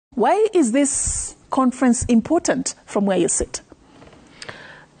Why is this conference important from where you sit?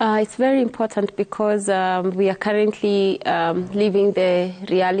 It's very important because we are currently living the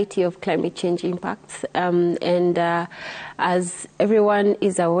reality of climate change impacts. As everyone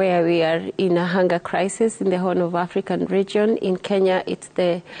is aware, we are in a hunger crisis in the Horn of African region. In Kenya, it's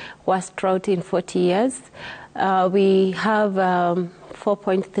the worst drought in 40 years. We have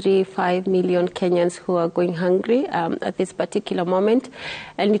 4.35 million Kenyans who are going hungry at this particular moment.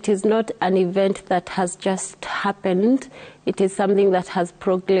 And it is not an event that has just happened. It is something that has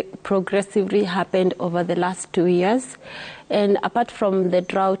progressively happened over the last 2 years. And apart from the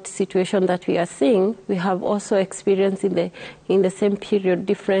drought situation that we are seeing, we have also experienced in the same period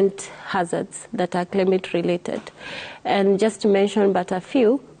different hazards that are climate related. And just to mention but a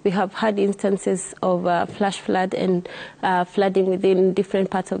few, we have had instances of flash flood and flooding within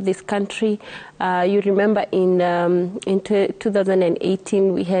different parts of this country. You remember in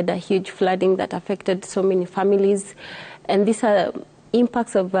 2018, we had a huge flooding that affected so many families. And these are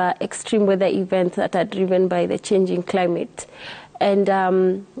impacts of extreme weather events that are driven by the changing climate. And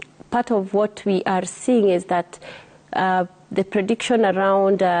part of what we are seeing is that the prediction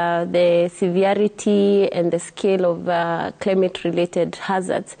around the severity and the scale of climate-related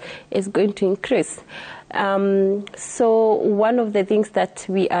hazards is going to increase. So one of the things that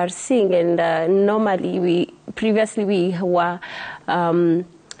we are seeing, and normally previously we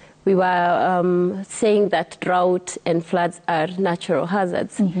were saying that drought and floods are natural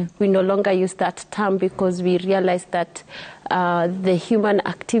hazards. Mm-hmm. We no longer use that term because we realize that the human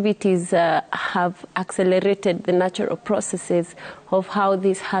activities have accelerated the natural processes of how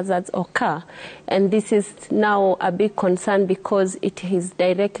these hazards occur. And this is now a big concern because it is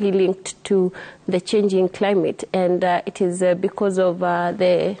directly linked to the changing climate. And it is because of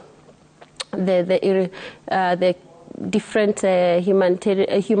the different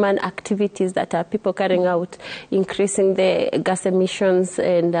human activities that are people carrying out, increasing the gas emissions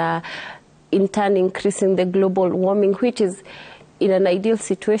and in turn increasing the global warming, which is in an ideal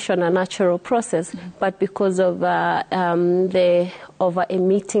situation a natural process, but because of the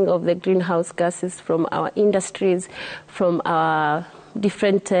over-emitting of the greenhouse gases from our industries, from our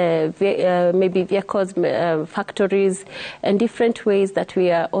different maybe vehicles, factories, and different ways that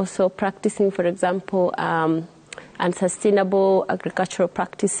we are also practicing, for example, unsustainable agricultural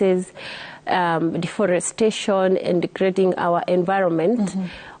practices, deforestation, and degrading our environment. Mm-hmm.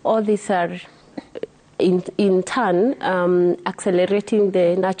 All these are in turn accelerating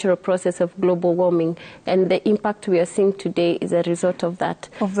the natural process of global warming, and the impact we are seeing today is a result of that.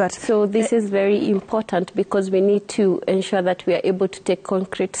 So this is very important because we need to ensure that we are able to take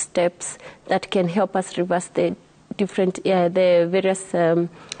concrete steps that can help us reverse the various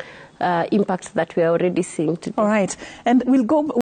impacts that we are already seeing today. All right, and we'll go